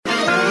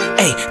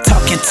Hey,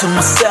 talking to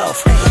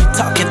myself.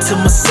 Welcome to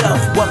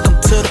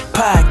the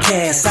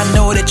podcast. I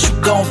know that you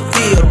gon'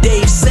 feel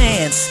Dave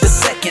Sands the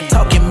second,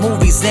 talking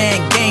movies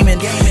and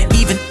gaming,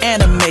 even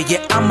anime.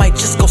 Yeah, I might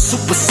just go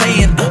Super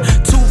Saiyan.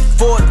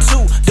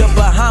 242, the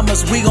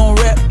Bahamas, we gon'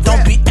 rep.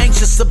 Don't be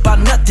anxious about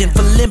nothing.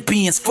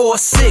 Philippians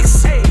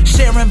 4:6.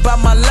 Sharing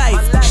about my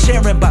life,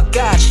 sharing about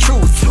God's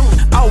truth.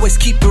 Always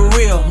keep it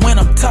real when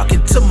I'm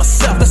talking to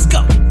myself. Let's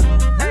go.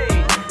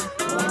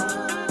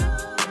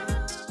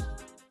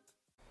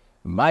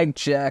 Mic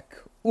check.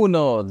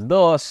 Uno,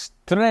 dos,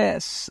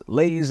 tres.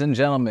 Ladies and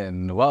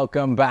gentlemen,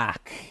 welcome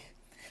back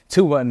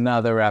to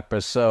another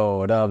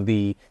episode of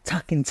the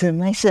Talking to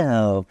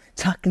Myself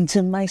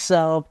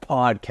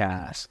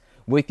podcast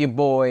with your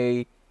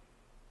boy,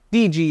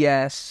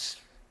 DGS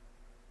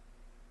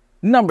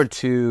number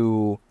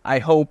 2. I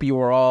hope you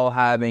are all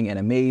having an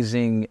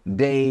amazing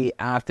day,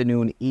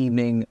 afternoon,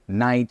 evening,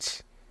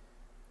 night.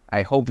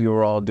 I hope you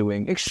are all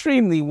doing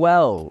extremely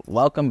well.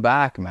 Welcome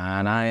back,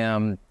 man.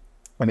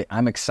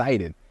 I'm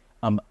excited.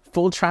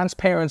 Full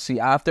transparency,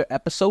 after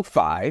episode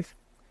 5,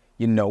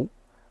 that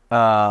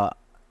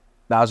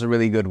was a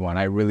really good one.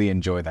 I really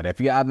enjoyed that.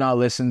 If you have not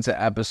listened to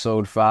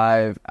episode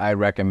 5, I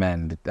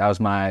recommend. That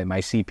was my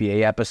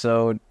CPA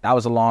episode. That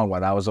was a long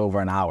one. That was over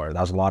an hour.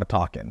 That was a lot of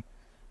talking.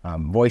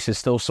 Voice is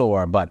still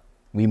sore, but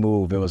we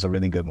moved. It was a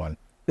really good one.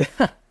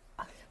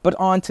 But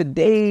on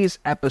today's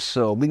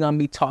episode, we're going to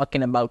be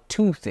talking about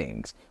 2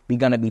 things. We're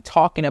going to be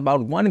talking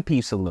about One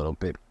Piece a little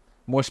bit.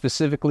 More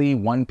specifically,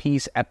 One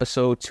Piece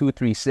episode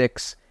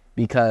 236,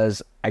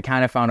 because I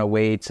kind of found a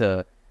way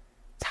to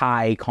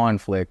tie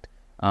conflict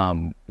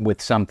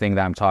with something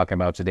that I'm talking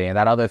about today. And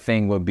that other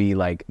thing would be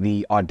like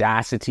the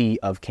audacity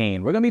of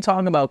Cain. We're going to be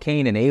talking about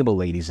Cain and Abel,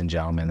 ladies and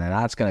gentlemen. And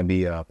that's going to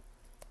be a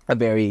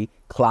very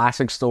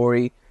classic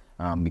story.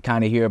 We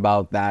kind of hear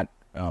about that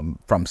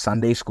from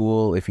Sunday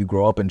school if you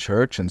grow up in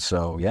church. And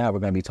so, yeah, we're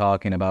going to be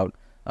talking about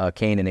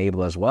Cain and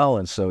Abel as well.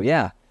 And so,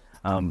 yeah.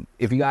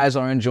 If you guys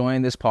are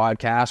enjoying this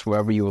podcast,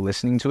 wherever you are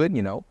listening to it,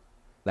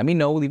 let me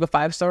know, leave a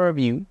 5-star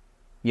review,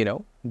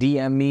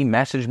 DM me,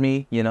 message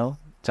me,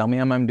 tell me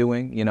how I'm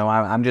doing.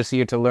 I'm just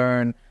here to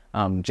learn,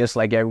 just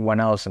like everyone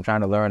else. I'm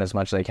trying to learn as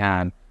much as I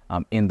can,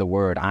 in the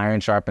word.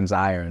 Iron sharpens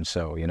iron.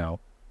 So,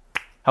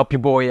 help your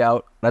boy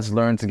out. Let's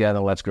learn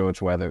together. Let's grow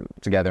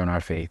together in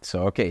our faith.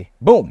 So, okay,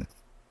 boom,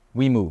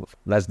 we move.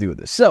 Let's do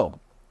this. So,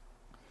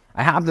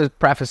 I have to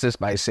preface this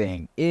by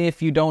saying,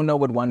 if you don't know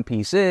what One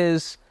Piece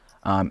is,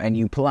 and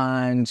you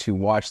plan to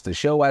watch the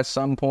show at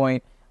some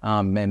point,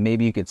 and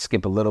maybe you could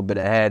skip a little bit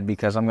ahead,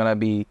 because I'm not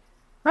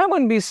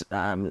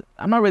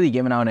really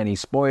giving out any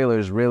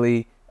spoilers,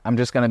 really. I'm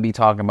just going to be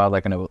talking about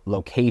like a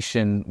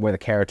location where the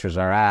characters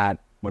are at,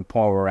 what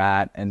point we're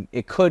at, and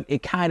it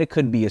kind of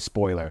could be a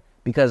spoiler,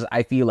 because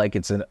I feel like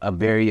it's a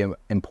very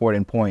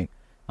important point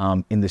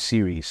in the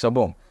series. So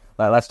boom,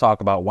 let's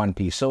talk about One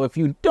Piece. So if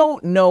you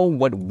don't know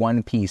what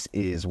One Piece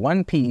is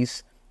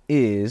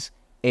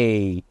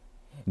a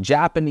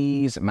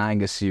Japanese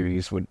manga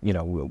series with,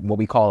 what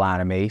we call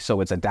anime.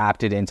 So it's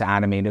adapted into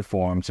animated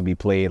form to be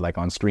played like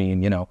on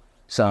screen, And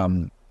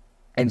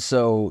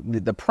so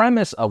the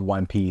premise of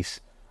One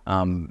Piece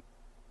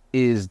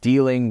is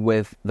dealing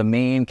with the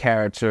main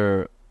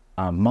character,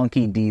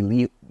 Monkey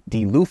D.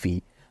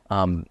 Luffy,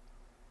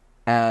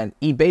 and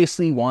he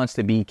basically wants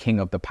to be king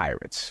of the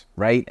pirates,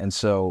 right? And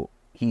so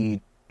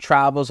he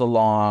travels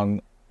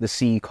along the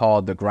sea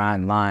called the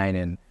Grand Line,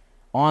 and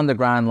on the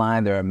Grand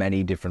Line, there are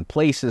many different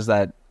places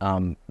that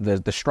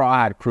the Straw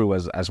Hat Crew,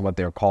 as what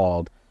they're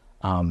called,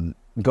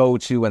 go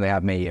to, and they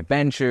have many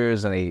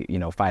adventures, and they,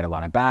 fight a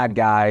lot of bad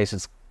guys.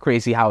 It's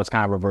crazy how it's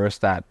kind of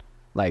reversed that,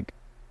 like,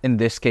 in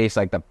this case,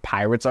 like, the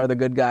pirates are the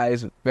good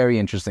guys. Very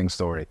interesting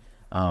story.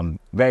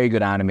 Very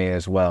good anime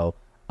as well.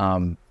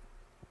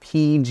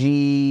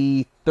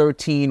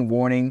 PG-13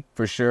 warning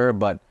for sure,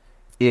 but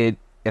it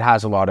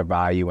has a lot of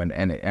value,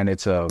 and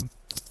it's a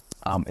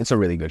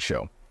really good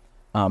show.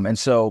 And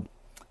so,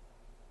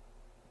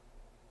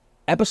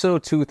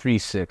 Episode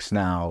 236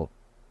 now.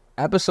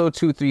 Episode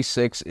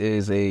 236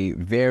 is a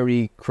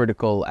very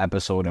critical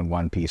episode in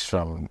One Piece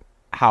from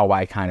how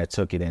I kind of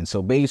took it in.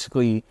 So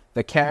basically,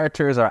 the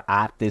characters are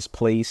at this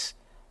place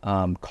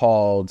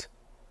called...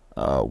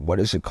 what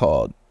is it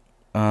called?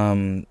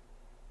 They're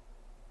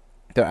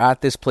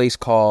at this place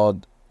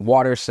called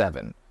Water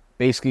 7.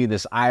 Basically,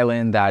 this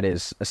island that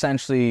is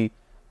essentially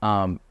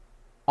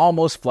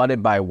almost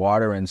flooded by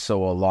water, and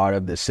so a lot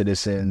of the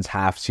citizens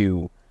have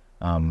to...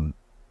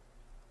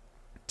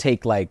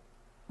 take like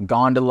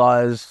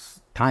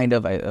gondolas, kind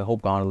of. I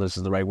hope gondolas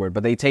is the right word,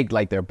 but they take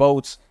like their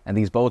boats, and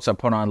these boats are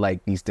put on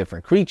like these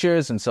different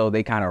creatures, and so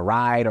they kind of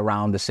ride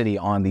around the city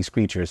on these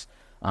creatures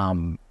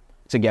to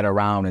get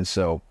around. And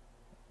so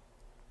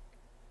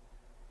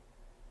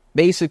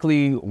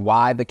basically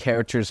why the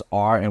characters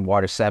are in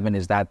Water 7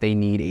 is that they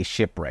need a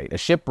shipwright. A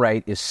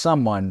shipwright is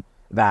someone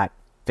that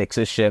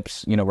fixes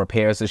ships,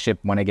 repairs the ship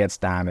when it gets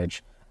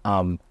damaged,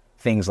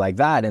 things like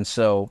that. And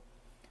so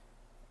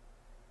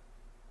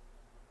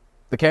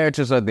the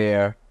characters are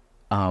there.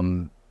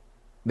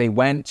 they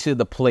went to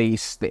the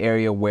place, the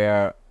area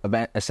where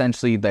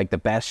essentially like the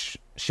best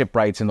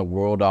shipwrights in the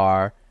world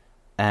are,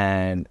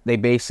 and they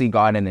basically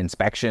got an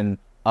inspection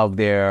of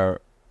their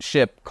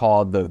ship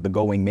called the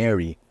Going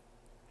Mary.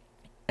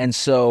 And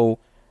so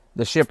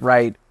the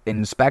shipwright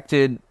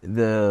inspected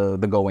the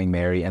Going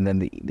Mary, and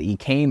then he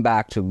came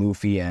back to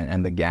Luffy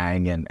and the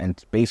gang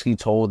and basically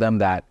told them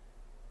that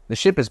the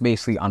ship is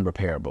basically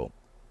unrepairable.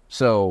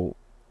 So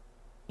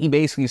he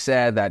basically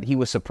said that he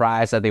was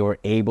surprised that they were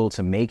able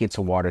to make it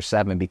to Water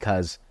 7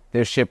 because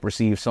their ship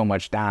received so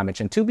much damage.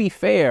 And to be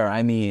fair,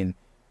 I mean,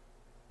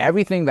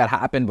 everything that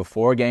happened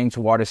before getting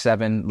to Water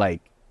 7,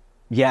 like,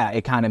 yeah,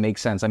 it kind of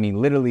makes sense. I mean,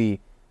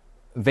 literally,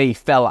 they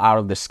fell out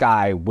of the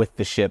sky with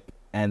the ship,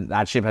 and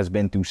that ship has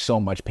been through so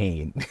much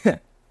pain.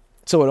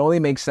 So it only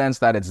makes sense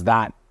that it's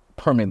that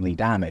permanently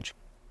damaged.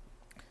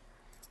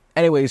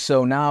 Anyway,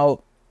 so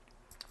now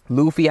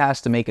Luffy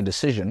has to make a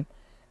decision.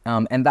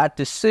 And that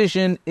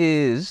decision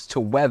is to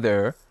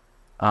whether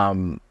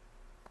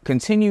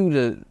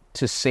continue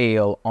to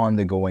sail on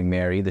the Going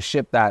Mary, the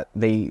ship that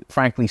they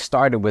frankly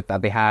started with,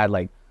 that they had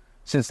like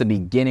since the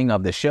beginning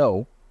of the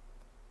show,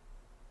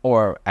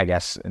 or I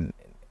guess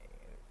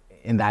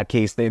in that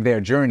case,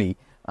 their journey,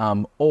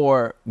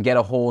 or get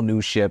a whole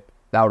new ship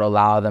that would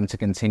allow them to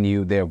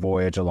continue their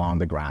voyage along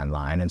the Grand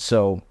Line. And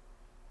so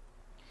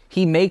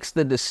he makes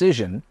the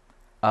decision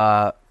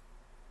to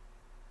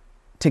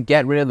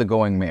get rid of the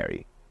Going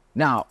Mary.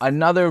 Now,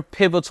 another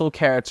pivotal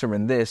character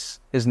in this,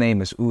 his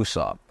name is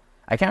Usopp.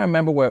 I can't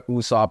remember where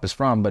Usopp is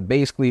from, but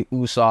basically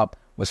Usopp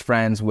was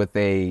friends with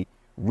a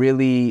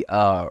really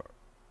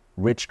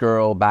rich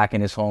girl back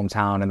in his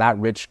hometown, and that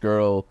rich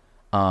girl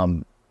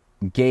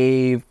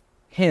gave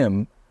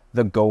them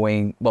the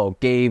Going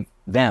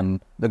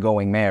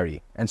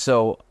Mary. And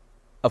so,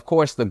 of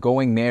course, the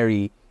Going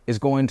Mary is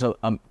going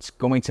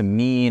to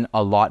mean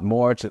a lot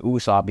more to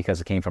Usopp because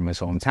it came from his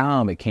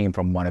hometown, it came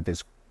from one of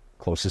his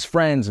closest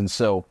friends, and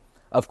so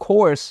of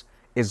course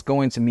it's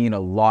going to mean a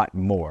lot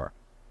more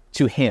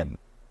to him.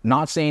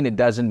 Not saying it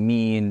doesn't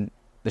mean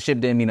the ship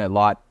didn't mean a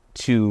lot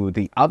to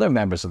the other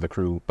members of the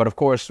crew, but of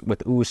course with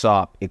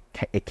Usopp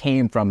it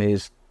came from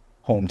his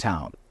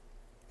hometown,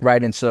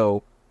 right? And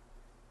so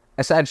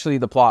essentially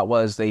the plot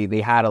was they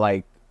had to,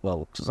 like,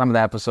 well, some of the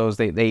episodes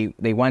they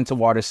went to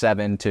Water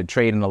 7 to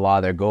trade in a lot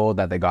of their gold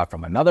that they got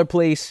from another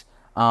place.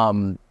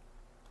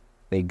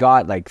 They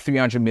got like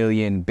 300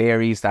 million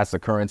berries. That's the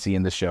currency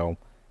in the show.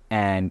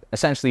 And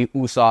essentially,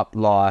 Usopp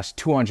lost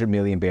 200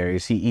 million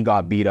berries. He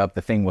got beat up.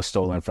 The thing was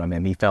stolen from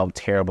him. He felt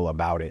terrible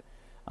about it.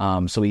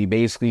 So he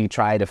basically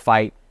tried to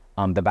fight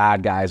the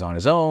bad guys on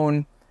his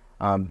own.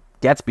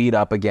 Gets beat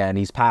up again.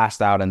 He's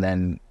passed out. And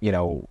then,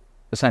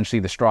 essentially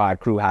the Straw Hat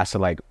crew has to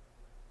like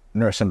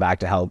nurse him back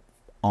to health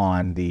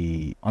on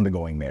the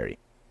Going Mary.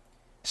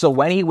 So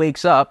when he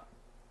wakes up,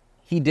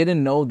 he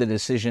didn't know the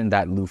decision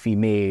that Luffy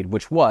made,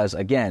 which was,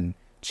 again,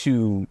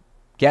 to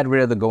get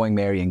rid of the Going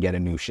Mary and get a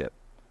new ship.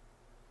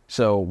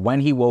 So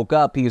when he woke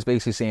up, he was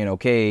basically saying,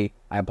 okay,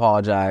 I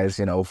apologize,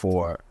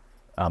 for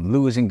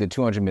losing the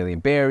 200 million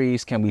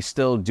berries. Can we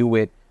still do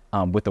it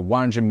with the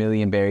 100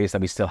 million berries that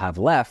we still have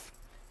left?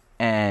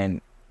 And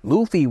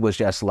Luffy was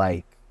just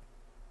like,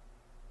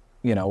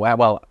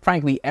 well,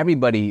 frankly,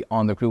 everybody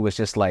on the crew was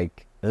just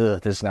like, ugh,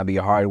 this is going to be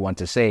a hard one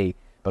to say.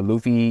 But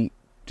Luffy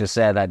just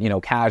said that,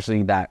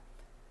 casually that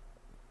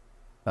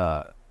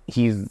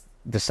he's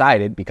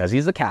decided, because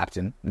he's the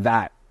captain,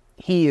 that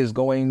he is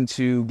going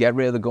to get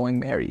rid of the Going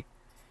Mary.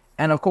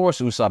 And of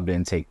course, Usopp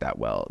didn't take that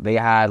well. They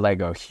had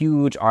like a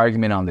huge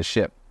argument on the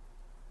ship,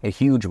 a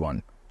huge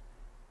one.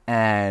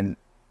 And,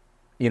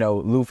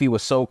 Luffy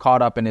was so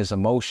caught up in his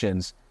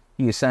emotions,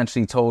 he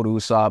essentially told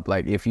Usopp,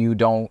 like, if you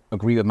don't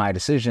agree with my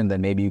decision,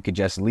 then maybe you could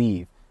just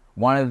leave.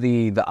 One of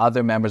the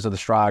other members of the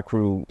Straw Hat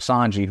crew,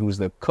 Sanji, who's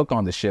the cook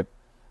on the ship,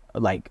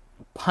 like,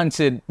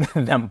 punted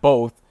them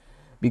both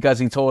because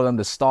he told them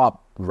to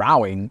stop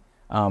rowing,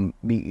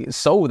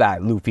 so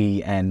that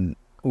Luffy and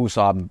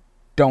Usopp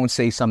don't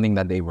say something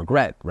that they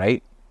regret,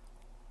 right?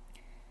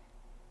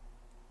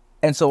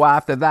 And so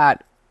after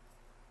that,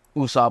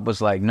 Usopp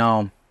was like,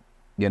 no,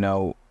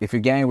 if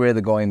you're getting rid of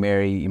the Going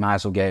Mary, you might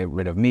as well get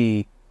rid of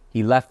me.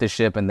 He left the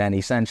ship, and then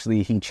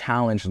essentially he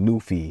challenged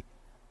Luffy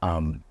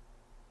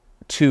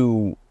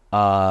to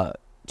a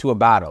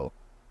battle.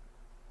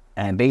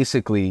 And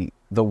basically,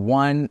 the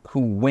one who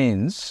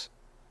wins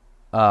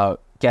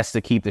gets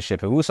to keep the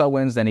ship. If Usopp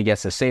wins, then he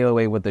gets to sail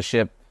away with the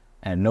ship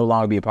and no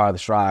longer be a part of the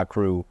Straw Hat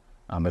crew.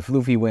 If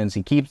Luffy wins,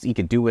 he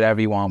could do whatever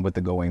he wants with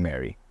the Going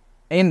Mary.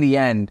 In the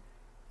end,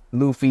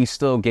 Luffy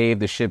still gave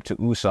the ship to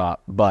Usopp,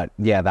 but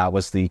yeah, that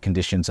was the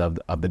conditions of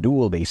the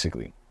duel,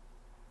 basically.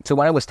 So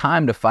when it was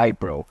time to fight,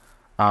 bro,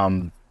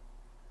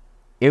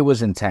 it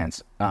was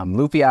intense.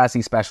 Luffy has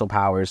these special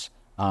powers,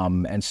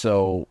 and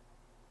so,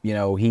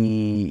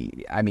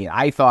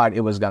 I thought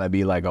it was going to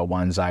be like a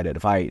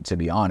one-sided fight, to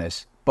be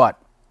honest,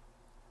 but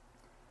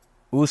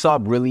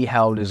Usopp really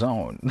held his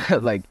own.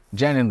 Like,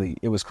 genuinely,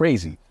 it was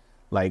crazy.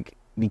 Like,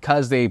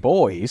 because they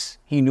boys,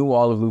 he knew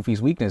all of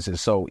Luffy's weaknesses,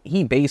 so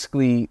he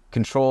basically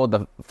controlled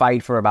the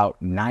fight for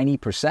about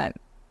 90%.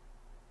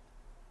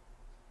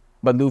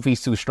 but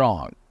Luffy's too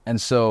strong. And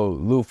so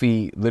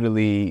Luffy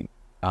literally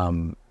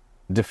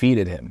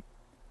defeated him.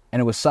 And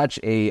it was such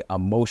a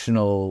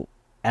emotional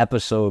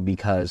episode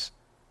because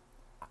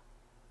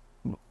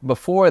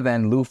before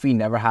then, Luffy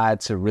never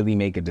had to really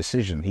make a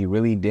decision. He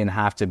really didn't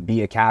have to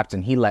be a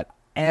captain. He let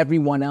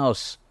everyone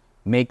else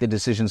make the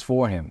decisions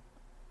for him.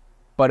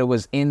 But it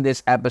was in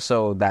this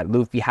episode that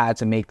Luffy had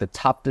to make the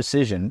tough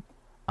decision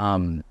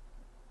to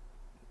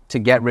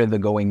get rid of the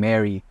Going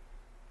Merry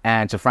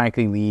and to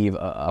frankly leave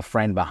a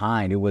friend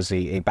behind. It was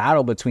a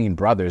battle between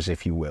brothers,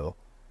 if you will.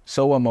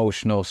 So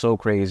emotional, so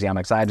crazy. I'm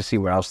excited to see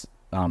where else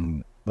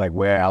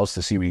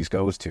the series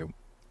goes to.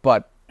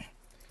 But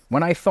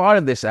when I thought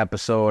of this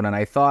episode and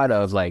I thought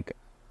of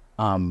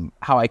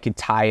how I could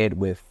tie it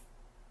with,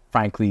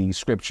 frankly,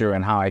 scripture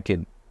and how I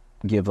could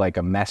give like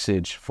a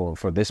message for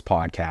this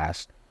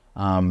podcast,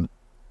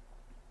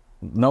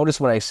 notice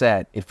what I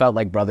said. It felt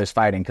like brothers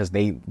fighting because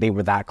they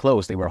were that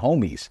close. They were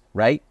homies,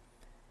 right?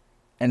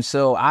 And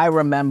so I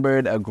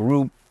remembered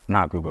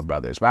not group of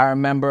brothers, but I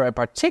remember a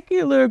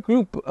particular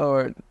group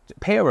or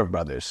pair of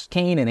brothers,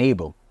 Cain and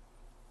Abel,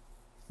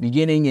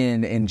 beginning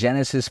in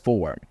Genesis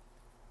 4.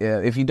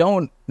 If you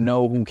don't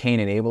know who Cain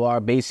and Abel are,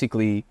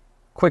 basically,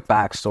 quick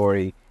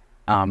backstory.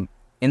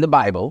 In the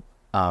Bible,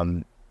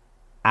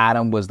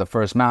 Adam was the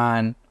first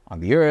man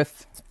on the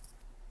earth.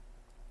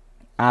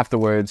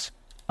 Afterwards,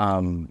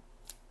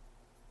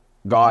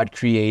 God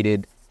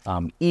created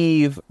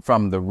Eve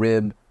from the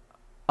rib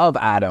of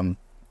Adam.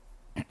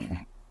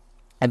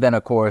 And then,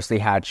 of course, they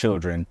had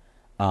children.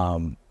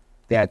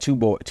 They had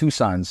two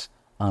sons,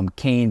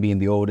 Cain being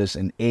the oldest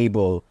and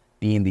Abel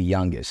being the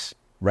youngest,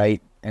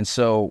 right? And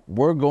so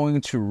we're going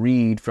to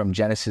read from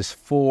Genesis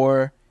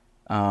 4,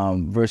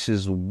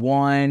 verses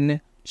 1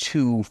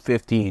 to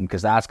 15,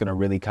 because that's going to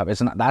really cover.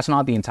 That's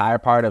not the entire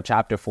part of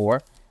chapter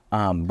 4,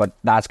 but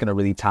that's going to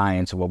really tie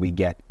into what we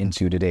get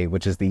into today,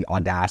 which is the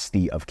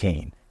audacity of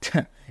Cain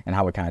and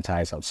how it kind of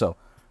ties up. So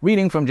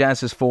reading from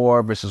Genesis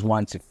 4, verses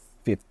 1 to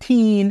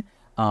 15,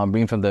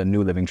 reading from the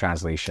New Living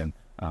Translation,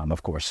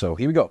 of course. So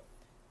here we go.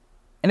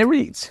 And it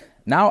reads,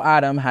 "Now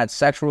Adam had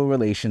sexual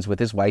relations with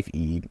his wife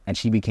Eve, and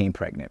she became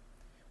pregnant.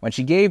 When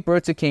she gave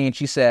birth to Cain,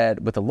 she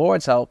said, 'With the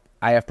Lord's help,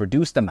 I have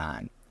produced a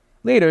man.'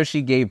 Later,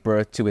 she gave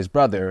birth to his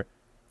brother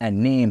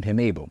and named him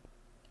Abel.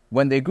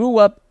 When they grew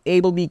up,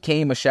 Abel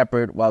became a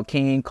shepherd while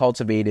Cain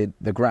cultivated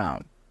the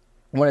ground.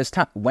 When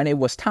it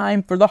was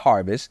time for the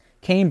harvest,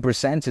 Cain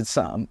presented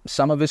some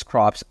of his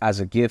crops as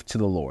a gift to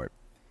the Lord.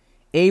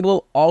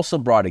 Abel also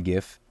brought a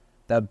gift,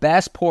 the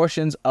best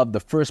portions of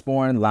the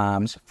firstborn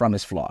lambs from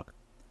his flock.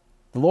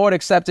 The Lord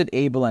accepted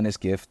Abel and his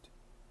gift,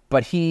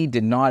 but he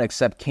did not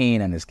accept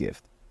Cain and his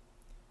gift.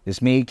 This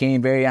made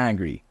Cain very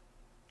angry,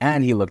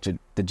 and he looked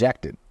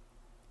dejected.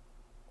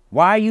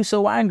 'Why are you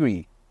so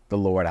angry?' the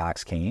Lord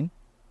asked Cain.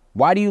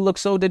 'Why do you look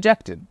so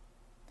dejected?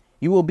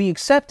 You will be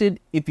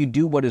accepted if you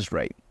do what is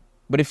right.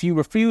 But if you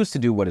refuse to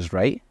do what is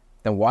right,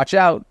 then watch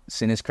out,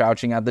 sin is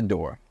crouching at the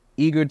door,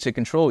 eager to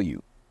control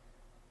you.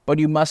 But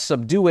you must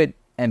subdue it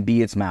and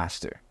be its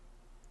master.'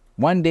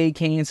 One day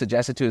Cain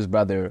suggested to his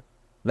brother,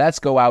 'Let's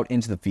go out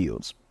into the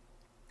fields.'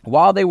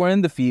 While they were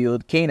in the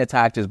field, Cain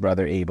attacked his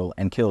brother Abel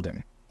and killed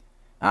him.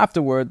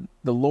 Afterward,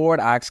 the Lord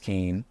asked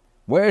Cain,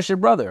 'Where is your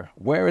brother?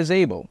 Where is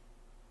Abel?'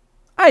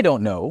 'I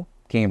don't know,'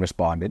 Cain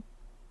responded.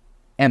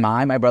 'Am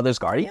I my brother's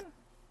guardian?'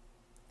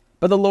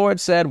 But the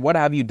Lord said, 'What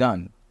have you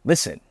done?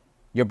 Listen,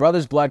 your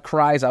brother's blood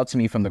cries out to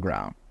me from the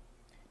ground.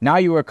 Now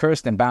you are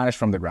cursed and banished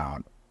from the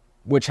ground,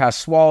 which has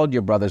swallowed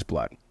your brother's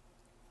blood.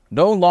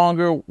 No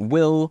longer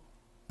will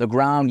the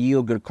ground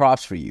yield good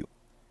crops for you,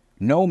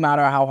 no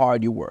matter how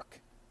hard you work.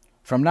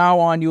 From now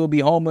on you will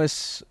be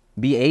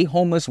a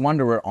homeless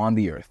wanderer on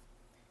the earth.'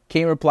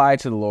 Cain replied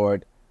to the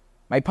Lord,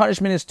 'My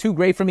punishment is too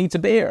great for me to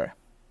bear.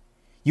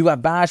 You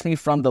have banished me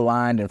from the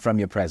land and from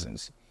your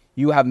presence.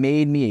 You have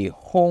made me a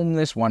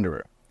homeless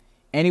wanderer.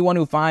 Anyone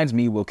who finds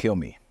me will kill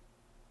me.'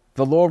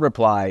 The Lord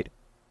replied,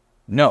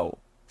 'No,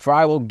 for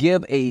I will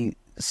give a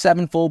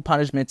sevenfold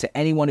punishment to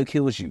anyone who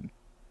kills you.'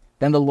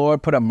 Then the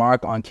Lord put a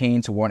mark on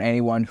Cain to warn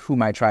anyone who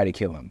might try to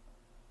kill him.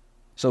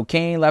 So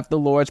Cain left the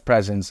Lord's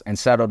presence and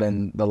settled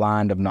in the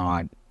land of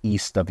Nod,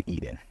 east of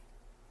Eden."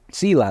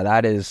 Selah,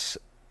 that is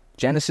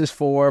Genesis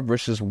 4,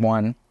 verses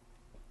 1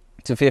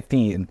 to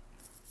 15.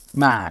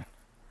 Man,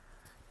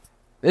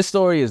 this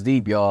story is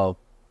deep, y'all.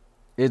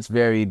 It's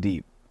very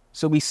deep.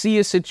 So we see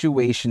a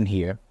situation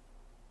here.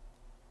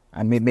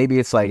 I mean, maybe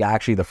it's like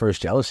actually the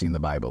first jealousy in the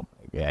Bible.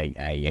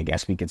 I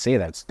guess we could say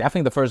that. It's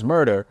definitely the first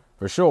murder,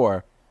 for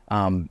sure.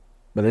 But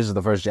this is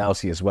the first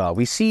jealousy as well.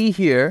 We see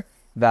here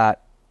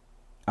that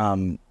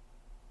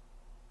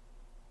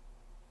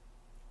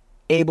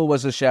Abel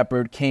was a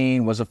shepherd,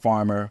 Cain was a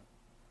farmer,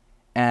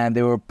 and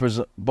they were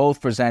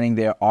both presenting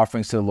their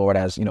offerings to the Lord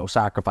as,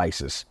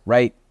 sacrifices,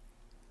 right?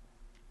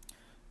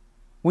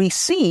 We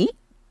see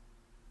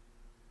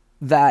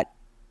that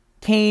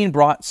Cain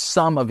brought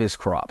some of his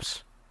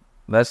crops.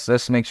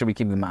 Let's make sure we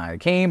keep in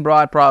mind. Cain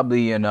brought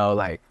probably, an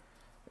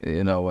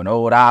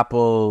old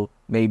apple,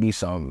 maybe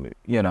some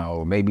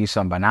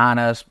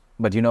bananas,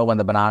 But when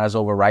the banana's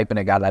overripe and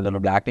it got that little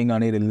black thing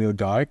on it, a little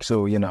dark.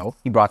 So, he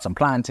brought some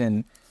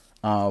plantain.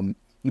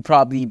 He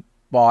probably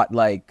bought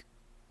like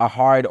a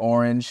hard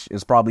orange.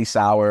 It's probably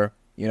sour.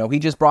 He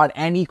just brought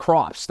any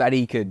crops that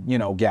he could,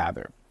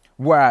 gather.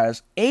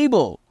 Whereas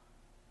Abel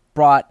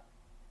brought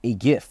a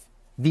gift,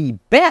 the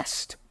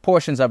best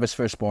portions of his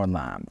firstborn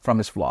lamb from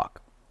his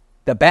flock.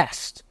 The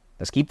best.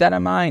 Let's keep that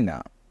in mind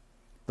now.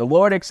 The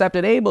Lord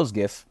accepted Abel's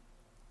gift,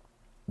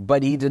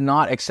 but he did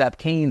not accept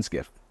Cain's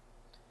gift.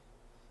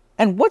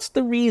 And what's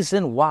the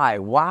reason why?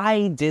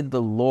 Why did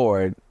the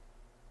Lord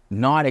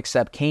not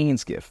accept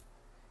Cain's gift?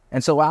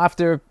 And so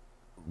after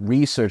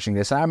researching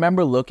this, I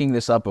remember looking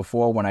this up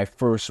before when I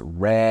first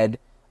read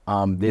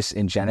this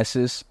in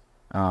Genesis.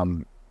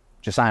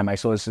 Josiah, my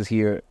sources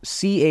here,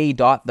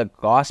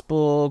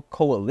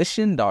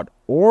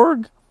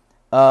 ca.thegospelcoalition.org,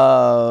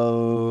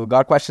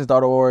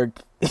 godquestions.org,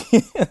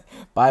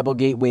 Bible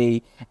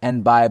Gateway,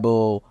 and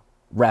Bible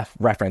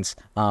reference,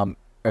 are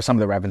some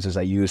of the references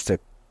I use to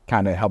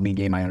kind of help me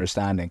gain my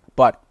understanding.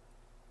 But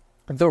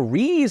the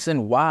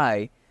reason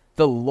why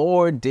the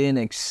Lord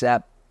didn't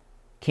accept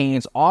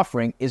Cain's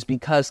offering is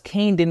because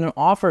Cain didn't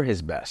offer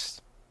his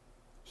best.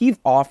 He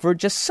offered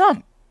just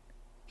some.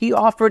 He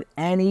offered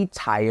any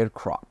tired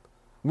crop.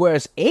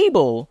 Whereas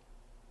Abel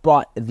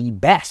brought the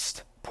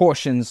best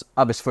portions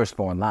of his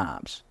firstborn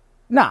lambs.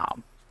 Now,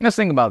 let's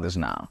think about this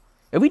now.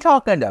 If we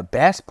talking the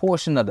best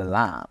portion of the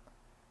lamb,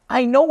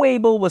 I know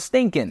Abel was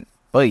thinking,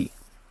 hey,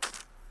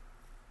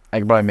 I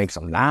could probably make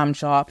some lamb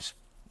chops,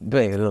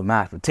 bake a little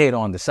mashed potato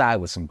on the side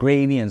with some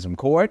gravy and some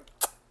corn.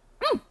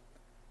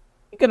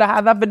 You could have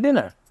had that for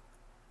dinner.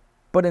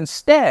 But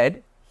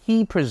instead,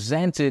 he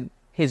presented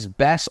his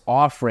best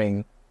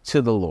offering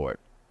to the Lord.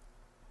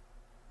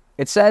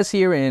 It says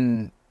here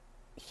in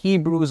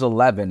Hebrews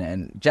 11,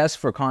 and just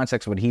for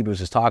context what Hebrews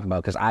is talking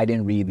about, because I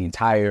didn't read the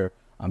entire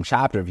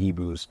chapter of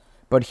Hebrews,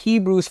 but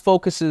Hebrews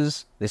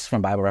focuses, this is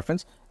from Bible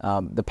reference,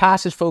 the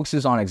passage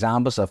focuses on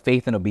examples of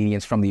faith and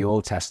obedience from the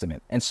Old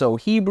Testament. And so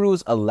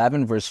Hebrews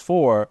 11 verse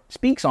 4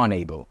 speaks on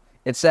Abel.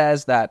 It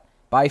says that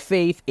by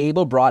faith,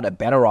 Abel brought a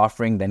better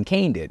offering than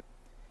Cain did.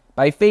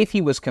 By faith,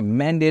 he was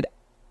commended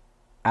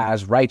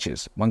as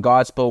righteous when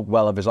God spoke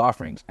well of his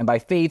offerings. And by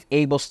faith,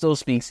 Abel still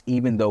speaks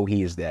even though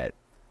he is dead.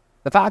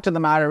 The fact of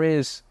the matter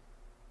is,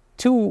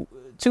 two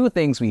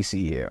things we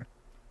see here.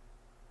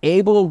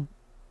 Abel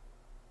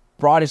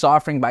brought his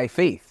offering by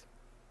faith.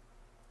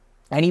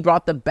 And he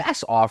brought the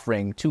best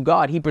offering to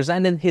God. He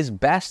presented his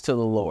best to the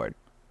Lord.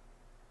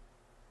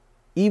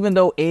 Even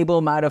though Abel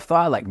might have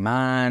thought like,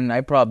 man,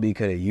 I probably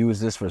could have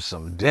used this for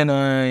some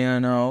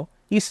dinner,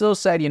 He still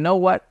said, you know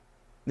what?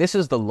 This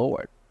is the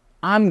Lord.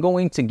 I'm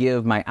going to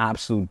give my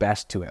absolute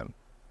best to him.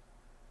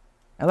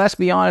 And let's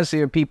be honest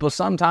here, people.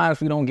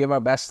 Sometimes we don't give our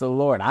best to the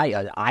Lord.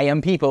 I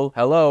am people.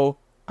 Hello.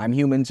 I'm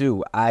human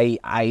too.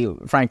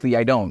 Frankly,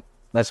 I don't.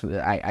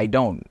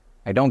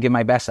 I don't give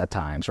my best at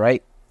times,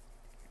 right?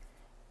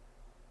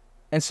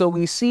 And so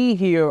we see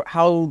here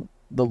how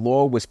the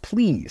Lord was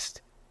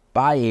pleased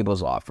by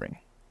Abel's offering.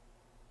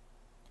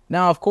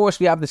 Now, of course,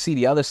 we have to see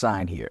the other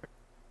side here.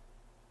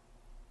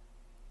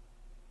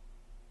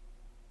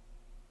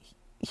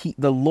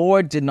 The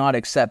Lord did not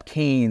accept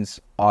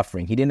Cain's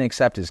offering. He didn't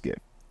accept his gift.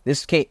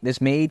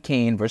 This made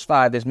Cain, verse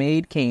 5, this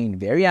made Cain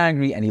very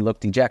angry and he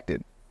looked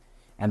dejected.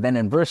 And then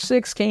in verse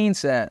 6,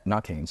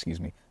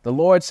 the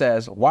Lord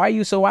says, why are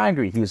you so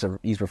angry?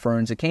 He's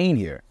referring to Cain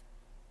here.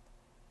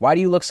 Why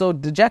do you look so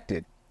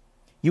dejected?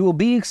 You will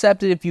be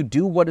accepted if you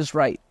do what is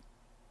right.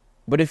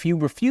 But if you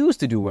refuse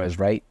to do what is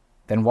right,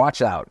 then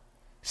watch out.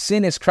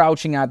 Sin is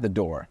crouching at the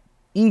door,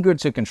 eager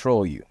to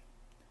control you.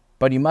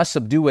 But you must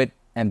subdue it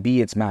and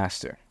be its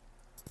master.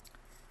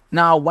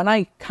 Now, when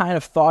I kind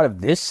of thought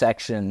of this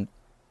section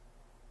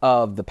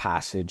of the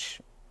passage,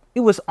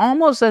 it was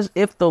almost as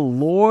if the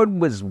Lord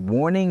was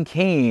warning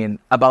Cain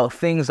about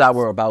things that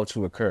were about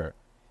to occur.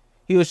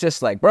 He was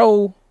just like,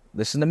 bro,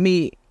 listen to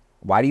me.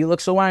 Why do you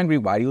look so angry?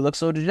 Why do you look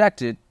so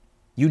dejected?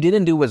 You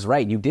didn't do what's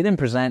right. You didn't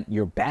present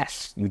your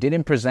best. You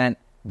didn't present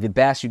the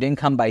best. You didn't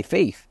come by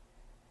faith.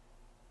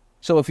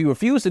 So if you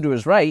refuse to do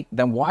what's right,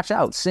 then watch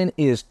out. Sin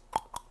is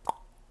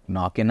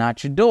knocking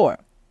at your door.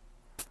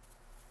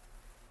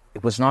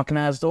 It was knocking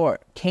at his door.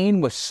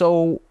 Cain was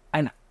so,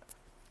 and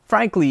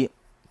frankly,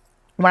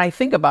 when I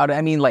think about it,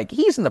 I mean, like,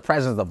 he's in the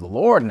presence of the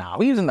Lord now.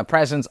 He's in the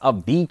presence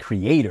of the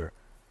Creator.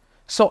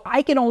 So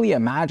I can only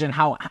imagine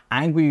how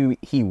angry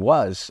he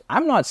was.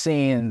 I'm not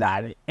saying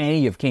that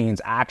any of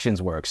Cain's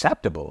actions were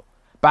acceptable,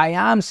 but I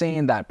am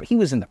saying that he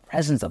was in the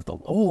presence of the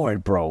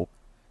Lord, bro.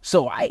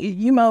 So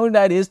you know what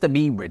that is to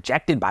be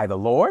rejected by the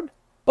Lord?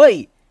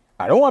 Wait,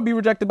 I don't want to be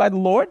rejected by the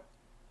Lord.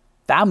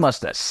 That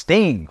must have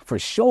sting for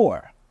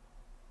sure.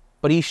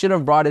 But he should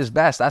have brought his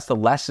best. That's the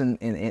lesson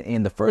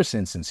in the first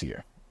instance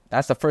here.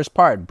 That's the first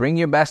part. Bring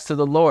your best to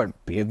the Lord.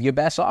 Give your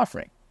best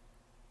offering.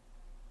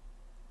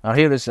 Now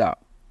hear this out.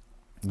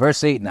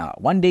 Verse 8 now.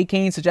 One day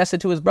Cain suggested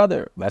to his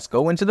brother, let's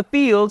go into the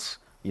fields.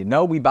 You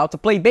know, we about to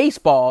play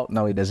baseball.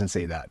 No, he doesn't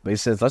say that. But he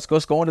says, let's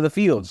go into the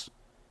fields.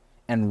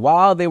 And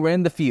while they were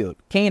in the field,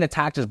 Cain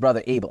attacked his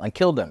brother Abel and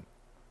killed him.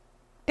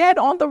 dead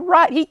on the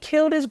right. He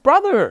killed his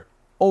brother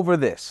over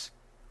this.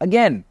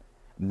 Again,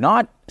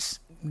 not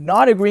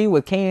agreeing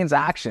with Cain's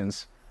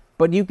actions,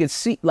 but you could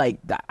see, like,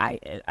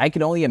 I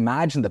can only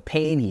imagine the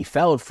pain he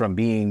felt from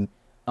being,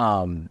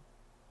 from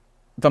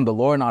the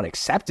Lord not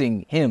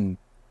accepting him.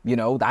 You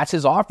know, that's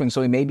his offering.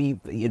 So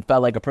it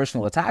felt like a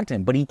personal attack to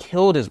him. But he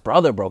killed his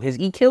brother, bro.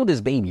 He killed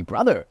his baby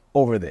brother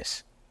over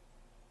this.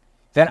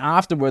 Then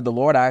afterward, the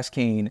Lord asked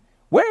Cain,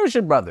 where is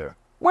your brother?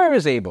 Where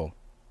is Abel?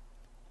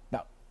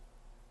 Now,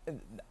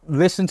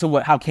 listen to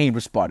how Cain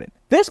responded.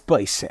 This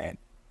boy said,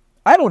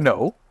 I don't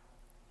know.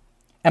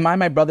 Am I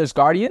my brother's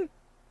guardian?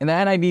 In the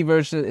NIV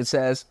version, it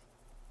says,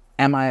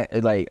 am I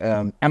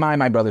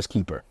my brother's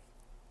keeper?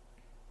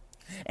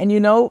 And you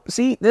know,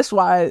 see, this is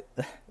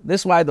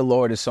why the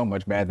Lord is so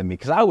much better than me.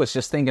 Because I was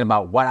just thinking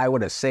about what I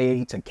would have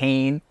said to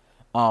Cain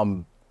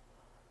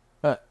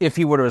if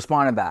he would have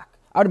responded back.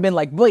 I would have been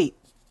like, wait,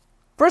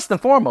 first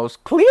and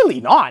foremost, clearly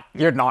not.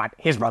 You're not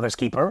his brother's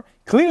keeper.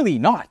 Clearly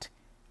not.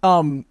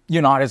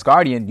 You're not his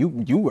guardian.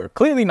 You were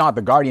clearly not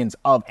the guardians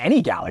of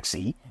any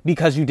galaxy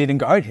because you didn't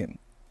guard him.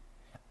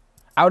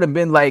 I would have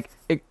been like,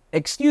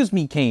 excuse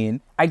me,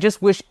 Cain. I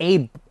just wish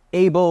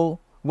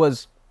Abel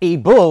was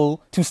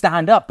able to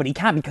stand up, but he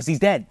can't because he's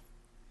dead.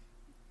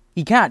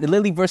 He can't.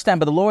 Literally, verse 10,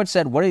 but the Lord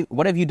said,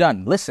 what have you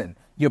done? Listen,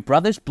 your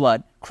brother's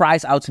blood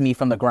cries out to me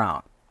from the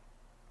ground.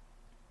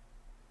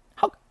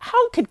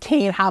 How could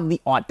Cain have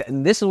the audacity?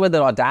 And this is where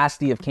the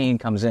audacity of Cain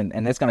comes in,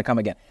 and it's going to come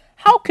again.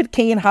 How could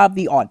Cain have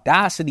the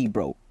audacity,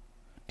 bro,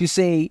 to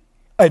say,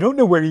 I don't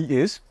know where he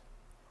is?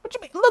 What you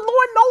mean? The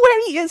Lord know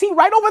where he is. He's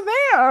right over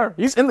there.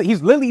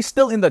 He's literally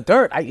still in the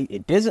dirt.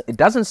 It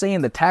doesn't say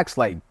in the text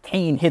like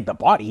Cain hid the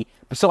body.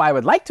 So I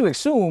would like to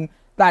assume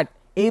that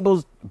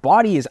Abel's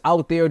body is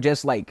out there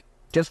just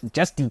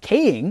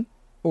decaying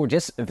or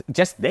just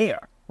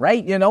there,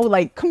 right? You know,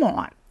 like, come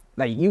on.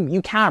 Like,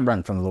 you can't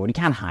run from the Lord. You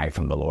can't hide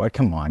from the Lord.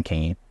 Come on,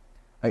 Cain.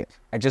 I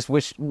just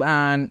wish,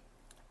 man,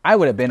 I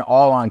would have been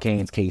all on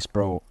Cain's case,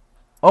 bro.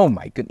 Oh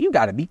my goodness, you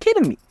gotta be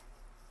kidding me.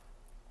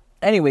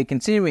 Anyway,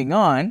 continuing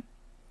on.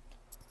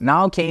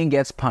 Now Cain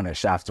gets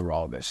punished after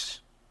all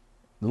this.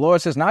 The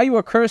Lord says, now you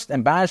are cursed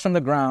and banished from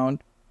the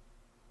ground.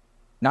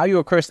 Now you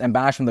are cursed and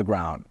banished from the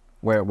ground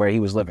where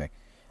he was living,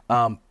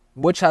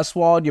 which has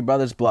swallowed your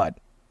brother's blood.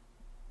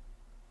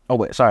 Oh,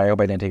 wait, sorry, I hope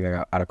I didn't take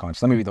that out of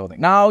context. Let me read the whole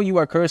thing. Now you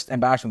are cursed and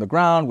banished from the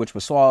ground, which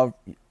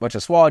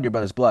has swallowed your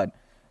brother's blood.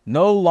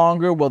 No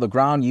longer will the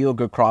ground yield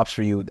good crops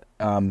for you,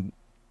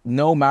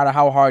 no matter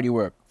how hard you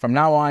work. From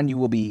now on, you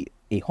will be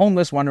a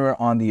homeless wanderer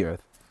on the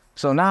earth.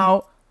 So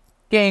now,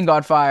 Cain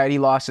got fired. He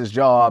lost his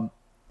job.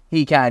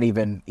 He can't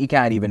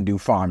even do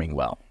farming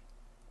well.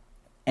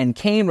 And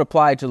Cain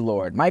replied to the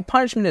Lord, my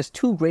punishment is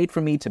too great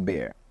for me to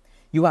bear.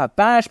 You have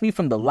banished me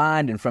from the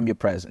land and from your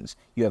presence.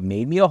 You have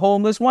made me a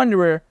homeless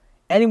wanderer.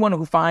 Anyone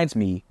who finds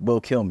me will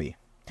kill me.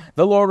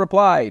 The Lord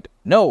replied,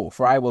 no,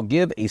 for I will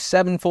give a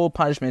sevenfold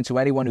punishment to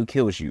anyone who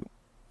kills you.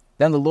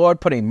 Then the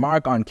Lord put a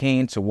mark on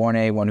Cain to warn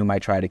anyone who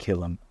might try to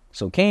kill him.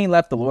 So Cain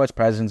left the Lord's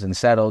presence and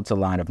settled to the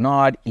land of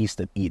Nod,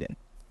 east of Eden.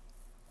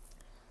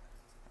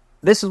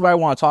 This is where I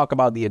want to talk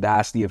about the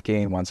audacity of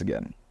Cain once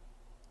again.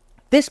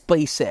 This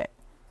boy said,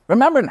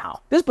 remember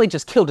now, this boy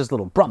just killed his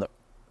little brother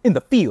in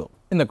the field,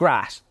 in the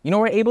grass. You know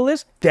where Abel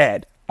is?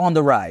 Dead, on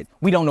the ride.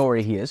 We don't know where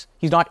he is.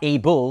 He's not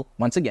able,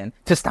 once again,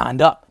 to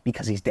stand up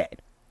because he's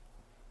dead.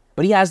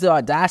 But he has the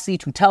audacity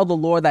to tell the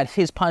Lord that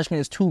his punishment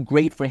is too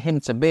great for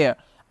him to bear.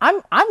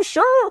 I'm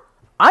sure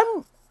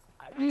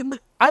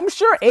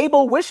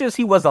Abel wishes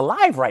he was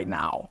alive right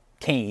now,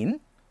 Cain.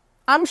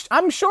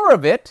 I'm sure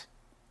of it.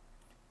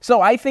 So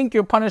I think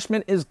your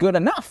punishment is good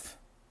enough.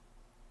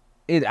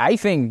 I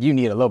think you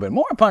need a little bit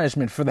more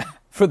punishment for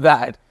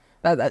that.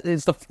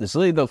 It's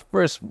really the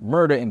first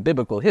murder in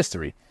biblical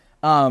history.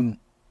 But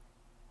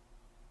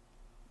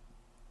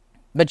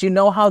you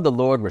know how the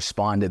Lord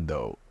responded,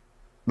 though?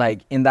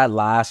 Like, in that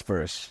last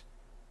verse.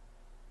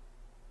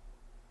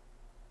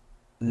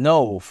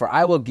 No, for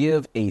I will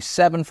give a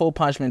sevenfold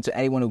punishment to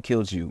anyone who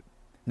kills you.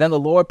 Then the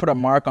Lord put a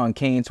mark on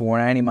Cain to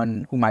warn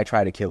anyone who might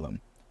try to kill him.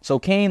 So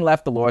Cain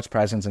left the Lord's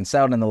presence and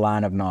settled in the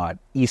land of Nod,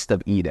 east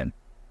of Eden.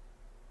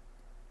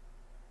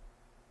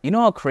 You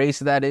know how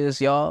crazy that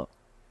is, y'all?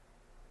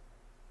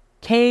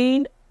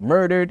 Cain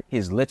murdered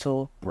his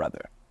little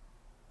brother.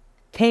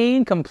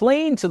 Cain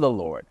complained to the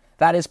Lord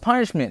that his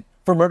punishment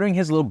for murdering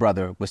his little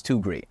brother was too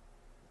great.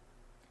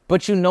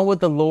 But you know what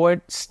the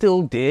Lord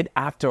still did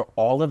after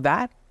all of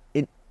that?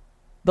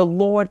 The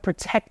Lord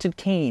protected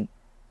Cain.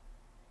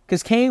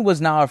 Because Cain was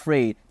now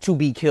afraid to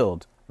be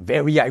killed.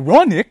 Very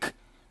ironic.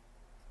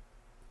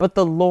 But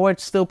the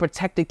Lord still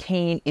protected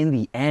Cain in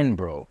the end,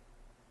 bro.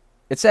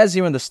 It says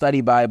here in the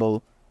study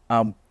Bible,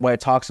 where it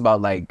talks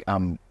about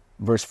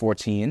verse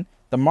 14,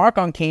 the mark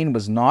on Cain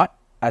was not,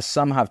 as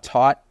some have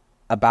taught,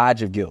 a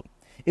badge of guilt.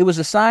 It was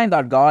a sign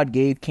that God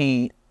gave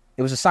Cain.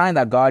 It was a sign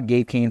that God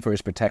gave Cain for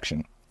his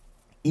protection.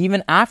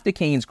 Even after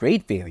Cain's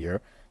great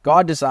failure,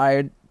 God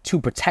desired to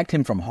protect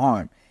him from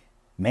harm.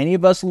 Many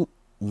of us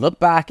look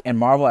back and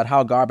marvel at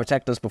how God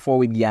protected us before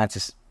we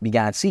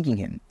began seeking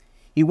him.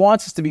 He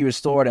wants us to be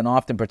restored and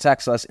often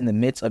protects us in the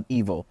midst of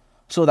evil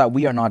so that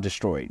we are not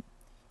destroyed.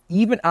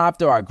 Even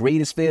after our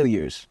greatest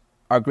failures,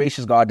 our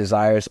gracious God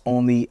desires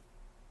only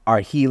our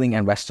healing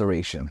and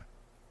restoration.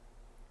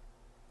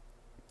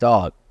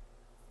 Dog,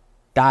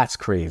 that's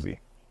crazy.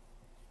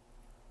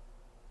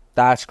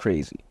 That's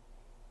crazy.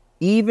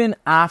 Even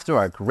after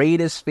our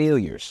greatest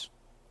failures,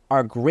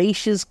 our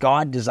gracious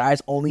God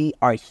desires only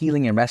our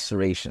healing and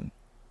restoration.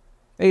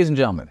 Ladies and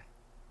gentlemen,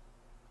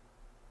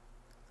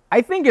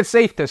 I think it's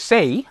safe to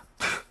say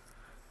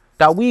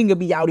that we ain't gonna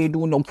be out here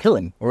doing no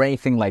killing or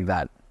anything like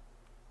that.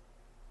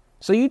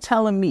 So you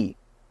telling me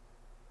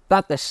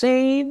that the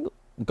same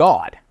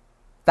God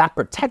that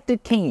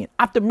protected Cain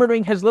after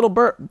murdering his little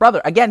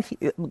brother, again,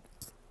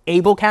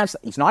 Abel can't,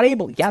 he's not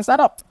able, he can't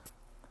stand up.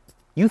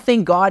 You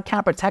think God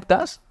can't protect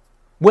us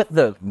with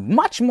the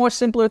much more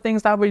simpler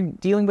things that we're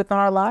dealing with in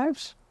our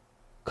lives?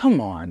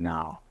 Come on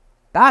now.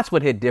 That's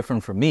what hit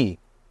different for me.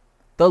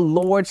 The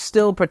Lord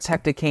still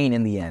protected Cain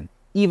in the end,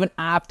 even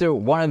after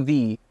one of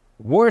the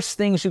worst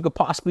things you could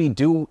possibly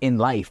do in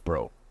life,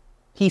 bro.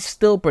 He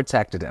still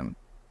protected him.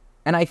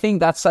 And I think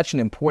that's such an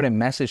important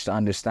message to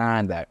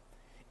understand, that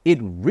it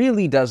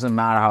really doesn't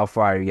matter how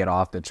far you get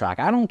off the track.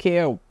 I don't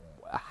care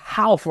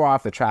how far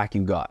off the track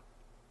you got.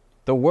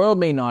 The world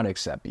may not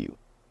accept you,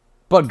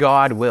 but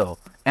God will.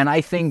 And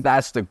I think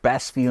that's the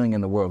best feeling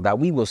in the world, that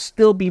we will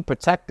still be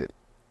protected.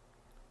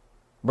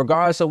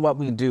 Regardless of what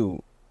we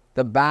do,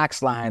 the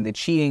backsliding, the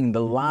cheating,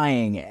 the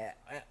lying,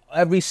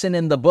 every sin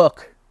in the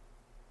book,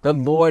 the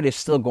Lord is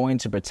still going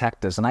to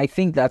protect us. And I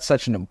think that's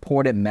such an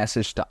important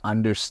message to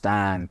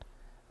understand,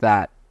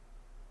 that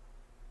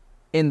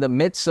in the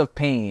midst of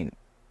pain,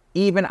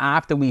 even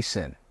after we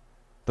sin,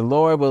 the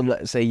Lord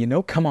will say,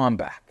 come on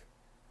back.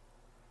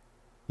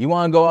 You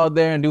want to go out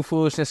there and do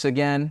foolishness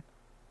again?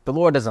 The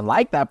Lord doesn't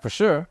like that for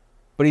sure,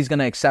 but he's going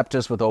to accept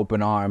us with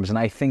open arms. And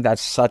I think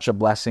that's such a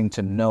blessing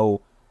to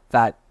know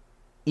that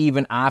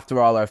even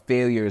after all our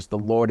failures, the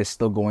Lord is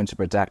still going to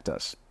protect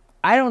us.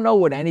 I don't know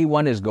what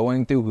anyone is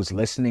going through who's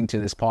listening to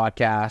this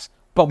podcast,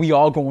 but we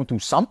all going through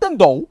something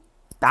though.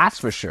 That's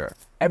for sure.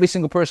 Every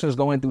single person is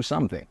going through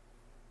something.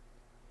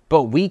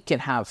 But we can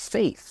have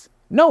faith,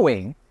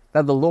 knowing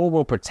that the Lord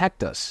will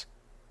protect us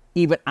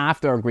even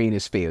after our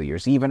greatest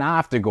failures, even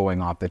after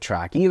going off the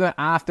track, even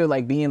after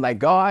being like,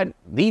 God,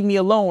 leave me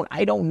alone.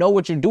 I don't know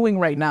what you're doing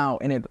right now,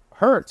 and it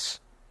hurts.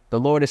 The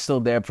Lord is still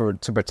there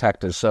to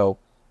protect us. So,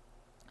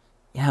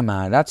 yeah,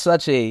 man, that's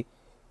such a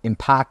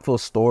impactful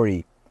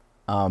story.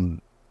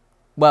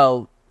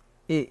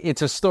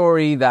 It's a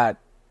story that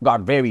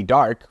got very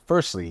dark,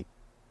 firstly,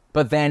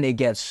 but then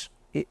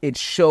it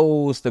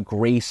shows the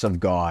grace of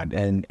God,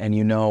 and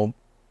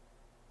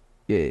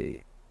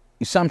you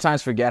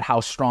sometimes forget how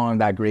strong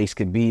that grace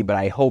could be, but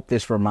I hope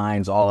this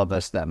reminds all of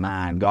us that,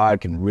 man, God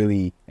can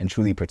really and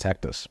truly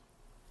protect us.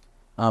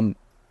 And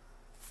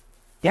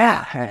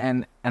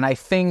I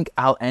think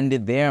I'll end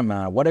it there,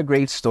 man. What a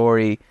great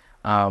story.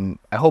 I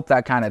hope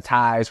that kind of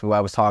ties with what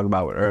I was talking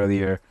about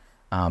earlier.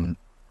 I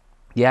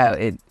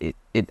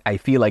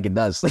feel like it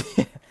does.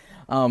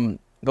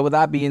 But with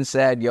that being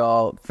said,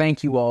 y'all,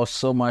 thank you all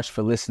so much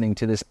for listening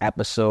to this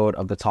episode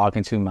of the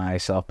Talking to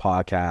Myself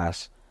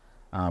podcast.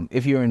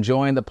 If you're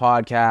enjoying the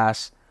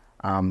podcast,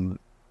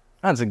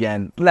 once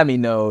again, let me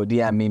know,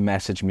 DM me,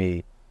 message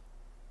me.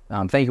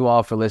 Thank you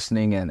all for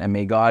listening, and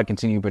may God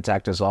continue to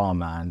protect us all,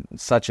 man.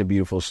 It's such a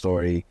beautiful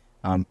story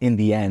in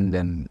the end,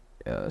 and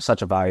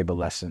such a valuable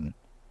lesson.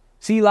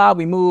 See loud,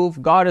 we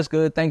move. God is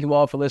good. Thank you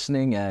all for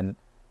listening, and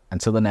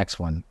until the next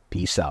one,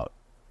 peace out.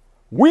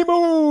 We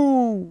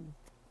move!